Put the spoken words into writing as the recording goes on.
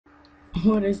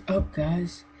What is up,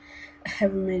 guys? I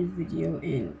haven't made a video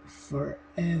in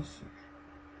forever.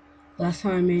 Last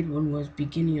time I made one was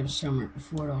beginning of summer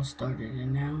before it all started,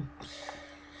 and now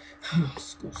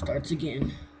school starts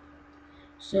again.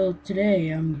 So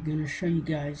today I'm gonna show you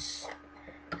guys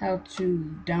how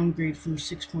to downgrade from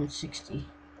 6.60.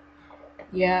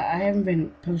 Yeah, I haven't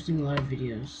been posting a lot of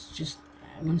videos. Just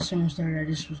when summer started, I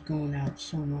just was going out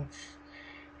so much,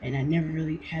 and I never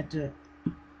really had the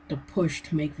push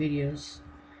to make videos.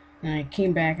 And I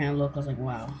came back and I looked, I was like,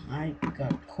 wow, I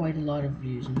got quite a lot of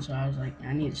views, and so I was like,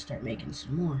 I need to start making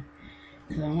some more,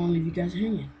 because I don't want to leave you guys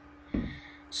hanging.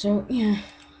 So, yeah,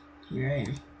 here I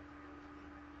am.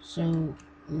 So,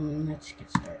 let's get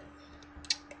started.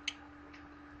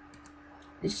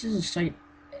 This is a site,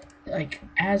 like,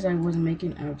 as I was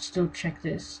making, I would still check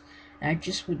this. I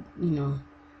just would,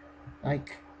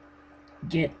 like,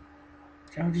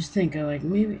 I would just think, like,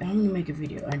 maybe I'm gonna make a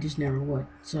video. I just never would.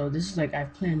 So, this is like,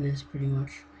 I've planned this pretty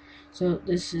much. So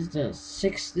this is this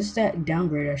is that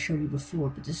downgrade I showed you before,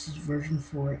 but this is version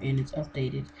 4 and it's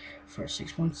updated for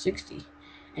 6.60.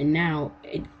 And now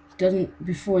it doesn't,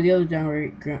 before the other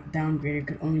downgrader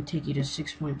could only take you to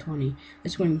 6.20.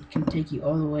 This one can take you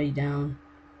all the way down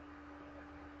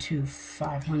to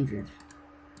 500,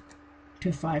 to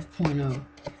 5.0.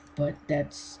 But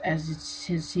that's, as it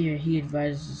says here, he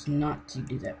advises not to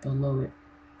do that below it.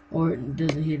 Or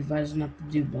doesn't he advise not to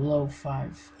do below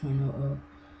 5.00?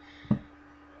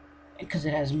 Because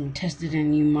it hasn't been tested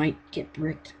and you might get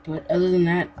bricked. But other than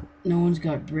that, no one's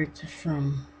got bricked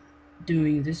from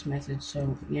doing this method.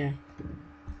 So yeah,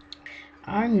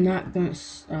 I'm not gonna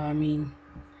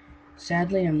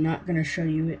sadly I'm not gonna show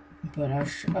you it, but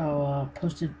I'll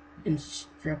post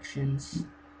instructions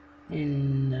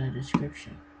in the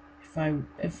description.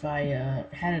 If I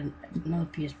had another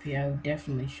PSP, I would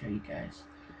definitely show you guys,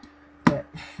 but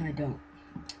I don't.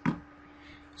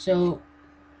 So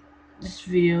this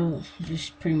video is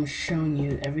just pretty much showing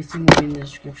you everything will be in the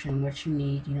description, what you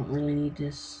need. You don't really need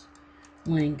this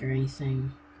link or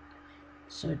anything,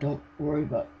 so don't worry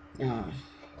about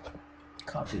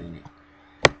copying it.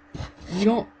 You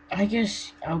don't, I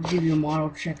guess I'll give you a model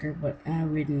checker, but I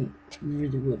really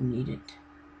wouldn't need it,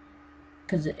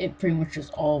 because it pretty much does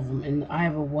all of them. And I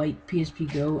have a white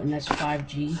PSP Go, and that's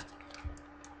 5G,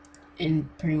 and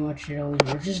pretty much it always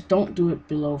works. Just don't do it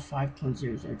below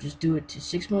 5.00. Just do it to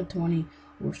 6.20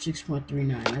 or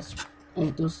 6.39. That's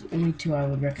those are the only two I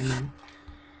would recommend.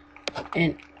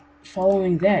 And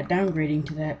following that, downgrading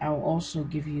to that, I'll also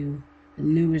give you the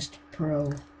newest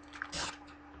Pro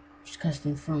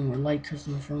custom firmware, light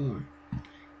custom firmware.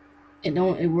 It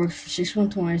works for 6.20,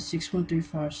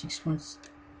 6.35,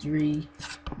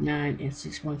 6.39, and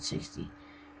 6.60.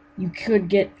 You could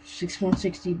get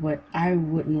 6.60, but I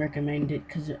wouldn't recommend it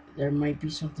because there might be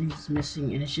something that's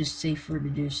missing, and it's just safer to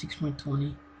do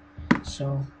 6.20.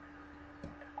 So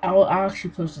I'll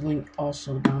actually post a link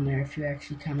also down there if you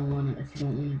actually kind of want to, if you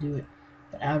don't want to do it.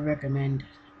 But I would recommend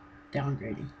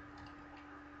downgrading.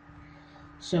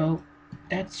 So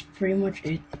that's pretty much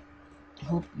it.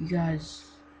 Hope you guys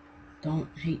don't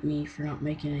hate me for not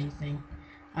making anything.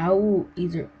 I will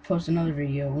either post another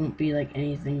video. It won't be like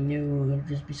anything new. It'll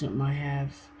just be something I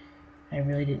have. I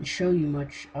really didn't show you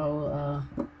much. I'll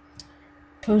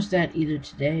post that either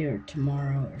today or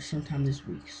tomorrow or sometime this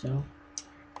week. So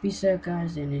peace out,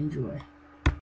 guys, and enjoy.